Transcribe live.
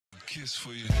kiss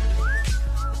for you.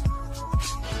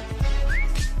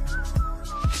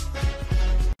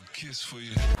 Kiss for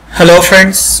you. Hello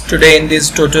friends, today in this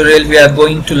tutorial we are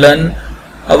going to learn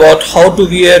about how to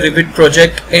view a Revit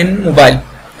project in mobile.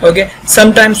 Okay,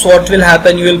 sometimes what will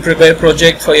happen, you will prepare a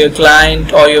project for your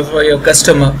client or for your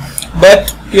customer,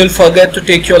 but you'll forget to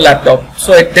take your laptop.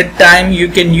 So at that time you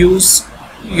can use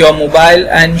your mobile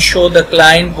and show the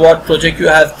client what project you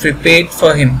have prepared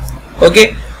for him.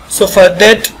 Okay, so for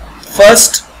that,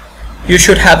 first you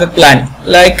should have a plan,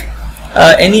 like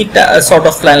any sort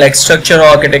of plan, like structure or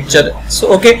architecture.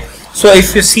 So okay, so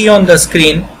if you see on the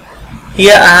screen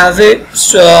here, I have a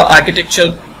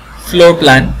architectural floor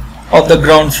plan of the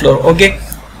ground floor. Okay,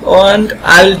 and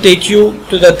I'll take you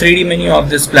to the 3D menu of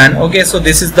this plan. Okay, so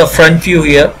this is the front view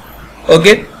here.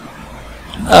 Okay,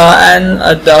 and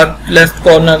at the left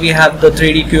corner we have the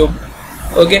 3D cube.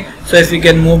 Okay, so if we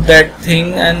can move that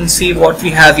thing and see what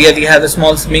we have here, we have a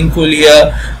small swimming pool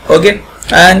here. Okay,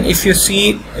 and if you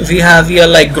see, we have here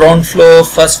like ground floor,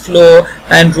 first floor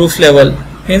and roof level,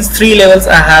 means 3 levels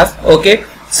I have. Okay,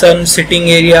 some sitting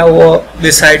area or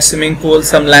beside swimming pool,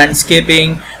 some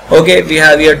landscaping. Okay, we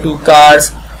have here 2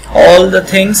 cars. All the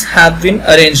things have been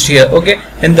arranged here. Okay,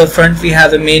 in the front we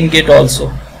have a main gate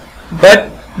also. But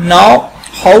now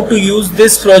how to use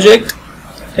this project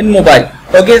in mobile?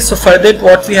 Okay, so for that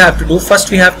what we have to do,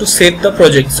 first we have to save the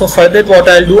project. So for that what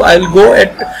I'll do, I will go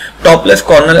at top left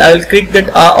corner, I will click that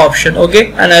R option.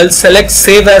 Okay, and I will select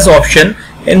save as option.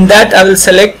 In that I will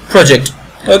select project.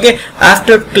 Okay,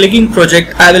 after clicking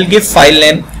project I will give file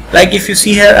name, like if you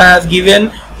see here I have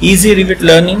given easy Revit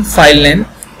learning file name.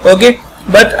 Okay,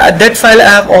 but that file I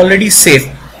have already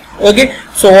saved. Okay,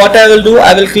 so what I will do,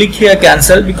 I will click here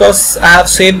cancel, because I have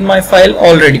saved my file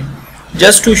already.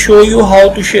 Just to show you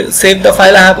how to save the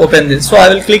file, I have opened this, so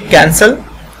I will click cancel.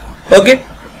 Okay,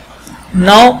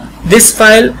 now this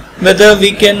file, whether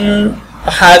we can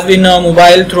have in a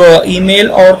mobile through our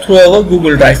email or through our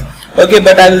Google Drive. Okay,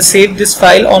 but I will save this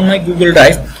file on my Google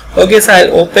Drive. Okay, so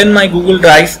I'll open my Google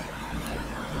Drive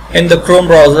in the Chrome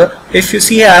browser. If you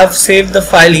see, I have saved the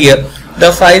file here.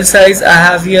 The file size I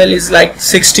have here is like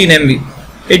 16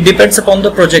 MB. It depends upon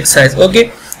the project size.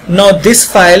 Okay, now this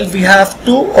file we have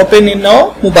to open in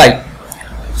our mobile.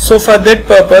 So for that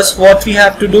purpose, what we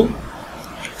have to do,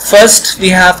 first we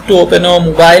have to open our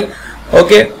mobile.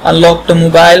 Okay, unlock the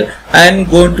mobile and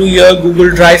go to your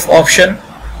Google Drive option.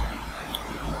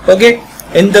 Okay,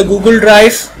 in the Google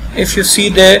Drive, if you see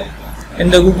there, in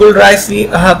the Google Drive we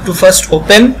have to first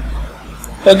open.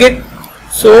 Okay,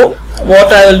 so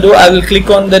what I will do, I will click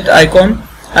on that icon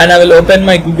and I will open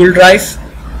my Google Drive.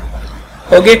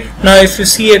 Okay, now if you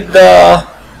see at the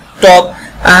top,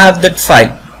 I have that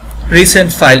file,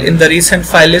 recent file. In the recent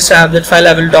file list I have that file.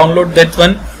 I will download that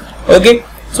one. Okay,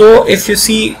 so if you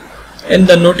see in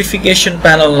the notification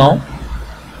panel now,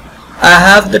 I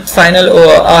have that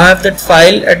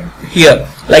file at here,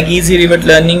 like easy Revit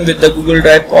learning with the Google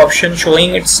Drive option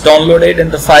showing it's downloaded and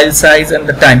the file size and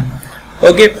the time.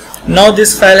 Okay, now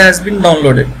this file has been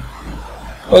downloaded.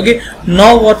 Okay,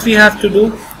 now what we have to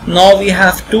do, now we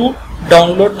have to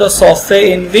download the software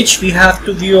in which we have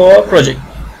to view our project.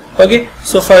 Okay,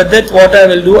 so for that what I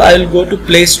will do, I will go to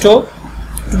Play Store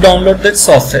to download that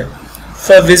software.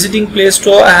 For visiting Play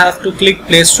Store, I have to click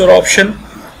Play Store option.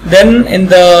 Then in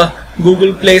the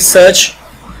Google Play search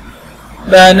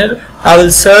banner, I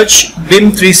will search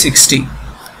BIM 360.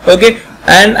 Okay,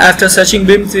 and after searching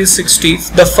BIM 360,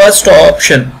 the first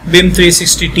option, BIM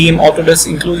 360 Team Autodesk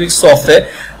Inclusive Software,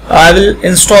 I will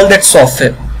install that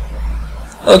software.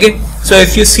 Okay, so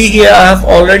if you see here, I have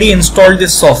already installed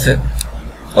this software.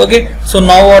 Okay, so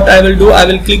now what I will do, I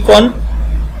will click on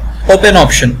open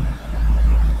option.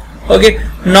 Okay,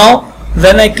 now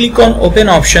when I click on open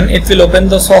option, it will open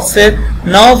the software.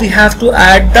 Now we have to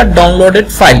add the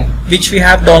downloaded file which we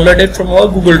have downloaded from our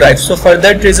Google Drive. So for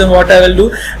that reason what I will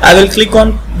do, I will click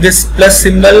on this plus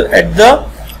symbol at the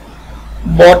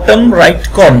bottom right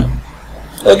corner.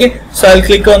 Okay, so I'll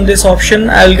click on this option.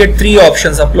 I'll get 3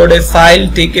 options: upload a file,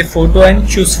 take a photo and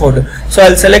choose photo. So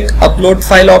I'll select upload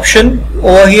file option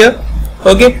over here.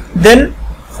 Okay, then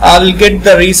I will get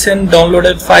the recent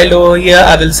downloaded file over here.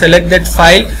 I will select that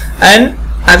file and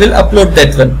I will upload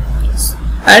that one,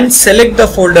 and select the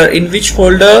folder in which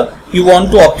folder you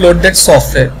want to upload that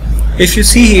software. If you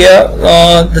see here,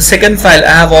 the second file, I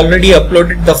have already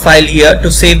uploaded the file here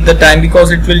to save the time, because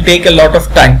it will take a lot of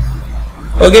time.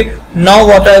 Okay, now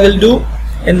what I will do,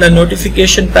 in the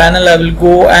notification panel I will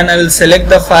go and I will select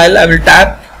the file. I will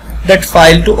tap that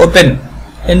file to open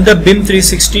in the BIM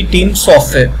 360 Team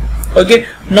software. Okay,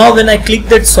 now when I click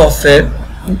that software,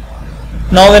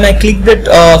 now when I click that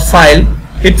file,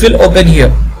 it will open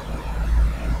here.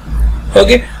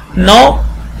 Okay, now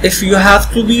if you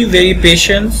have to be very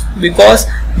patient, because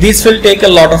this will take a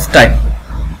lot of time.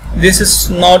 This is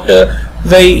not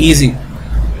very easy.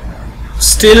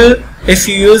 Still, if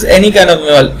you use any kind of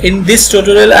mobile, in this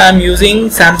tutorial I am using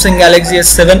Samsung Galaxy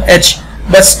S7 Edge,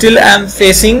 but still I am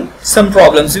facing some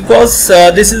problems because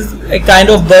this is a kind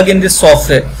of bug in this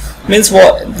software. Means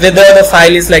whether the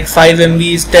file is like 5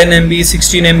 MB, 10 MB,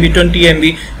 16 MB, 20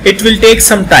 MB, it will take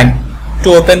some time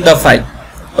to open the file.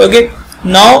 Okay,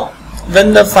 now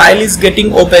when the file is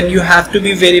getting open, you have to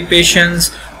be very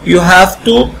patient. You have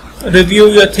to review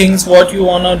your things, what you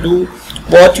wanna do,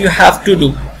 what you have to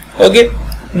do. Okay,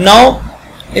 now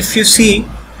if you see,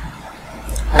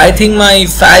 I think my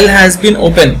file has been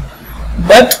open,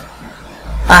 but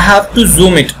I have to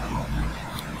zoom it.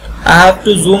 I have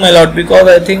to zoom a lot because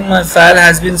I think my file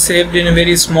has been saved in a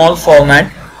very small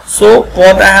format. So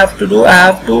what I have to do, I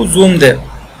have to zoom there.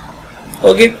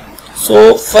 Okay,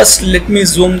 so first let me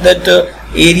zoom that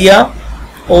area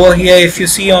over here. If you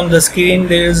see on the screen,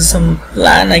 there is some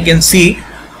plan I can see.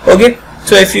 Okay,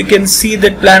 so if you can see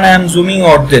that plan, I am zooming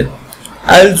out there.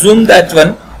 I will zoom that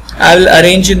one. I will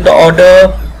arrange in the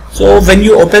order. So when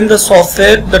you open the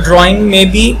software, the drawing may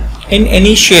be in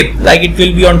any shape, like it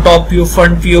will be on top view,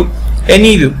 front view,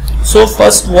 any view. So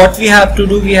first what we have to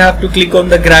do, we have to click on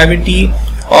the gravity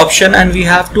option and we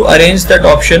have to arrange that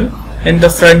option in the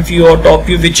front view or top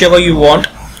view, whichever you want.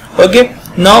 Okay,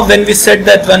 now when we set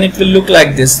that one, it will look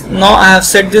like this. Now I have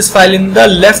set this file in the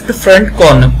left front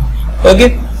corner.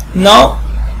 Okay, now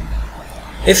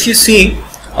if you see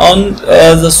on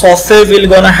the software, we're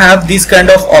gonna have these kind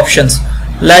of options.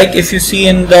 Like if you see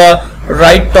in the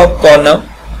right top corner,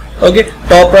 okay,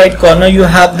 top right corner, you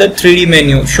have the 3D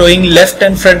menu showing left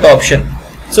and front option.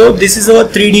 So this is our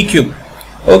 3D cube.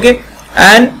 Okay,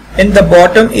 and in the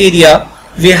bottom area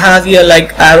we have here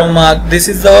like arrow mark. This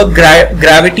is our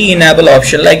gravity enable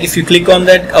option. Like if you click on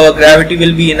that, our gravity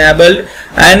will be enabled,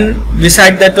 and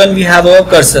beside that one we have our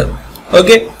cursor.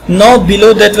 Okay, now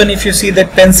below that one, if you see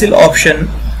that pencil option,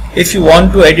 if you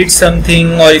want to edit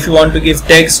something or if you want to give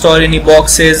text or any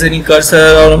boxes, any cursor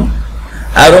or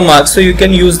arrow marks, so you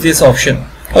can use this option.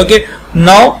 Okay,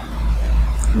 now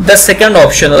the second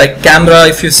option, like camera,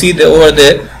 if you see over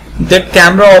there, that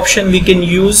camera option we can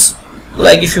use,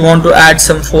 like if you want to add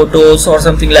some photos or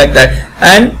something like that.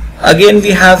 And again we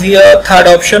have here third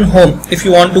option, home. If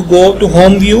you want to go to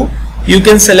home view, you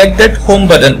can select that home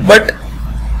button, but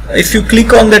if you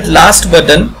click on that last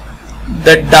button,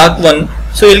 that dark one,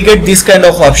 so you'll get these kind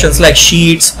of options like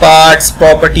sheets, parts,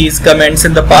 properties, comments.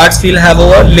 And the parts will have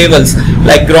our levels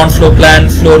like ground floor plan,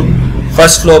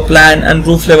 first floor plan and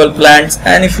roof level plans.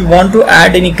 And if you want to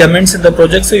add any comments in the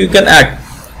project, so you can add.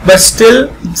 But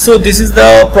still, so this is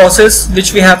the process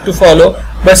which we have to follow.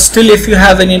 But still, if you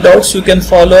have any doubts, you can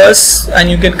follow us and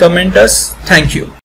you can comment us. Thank you.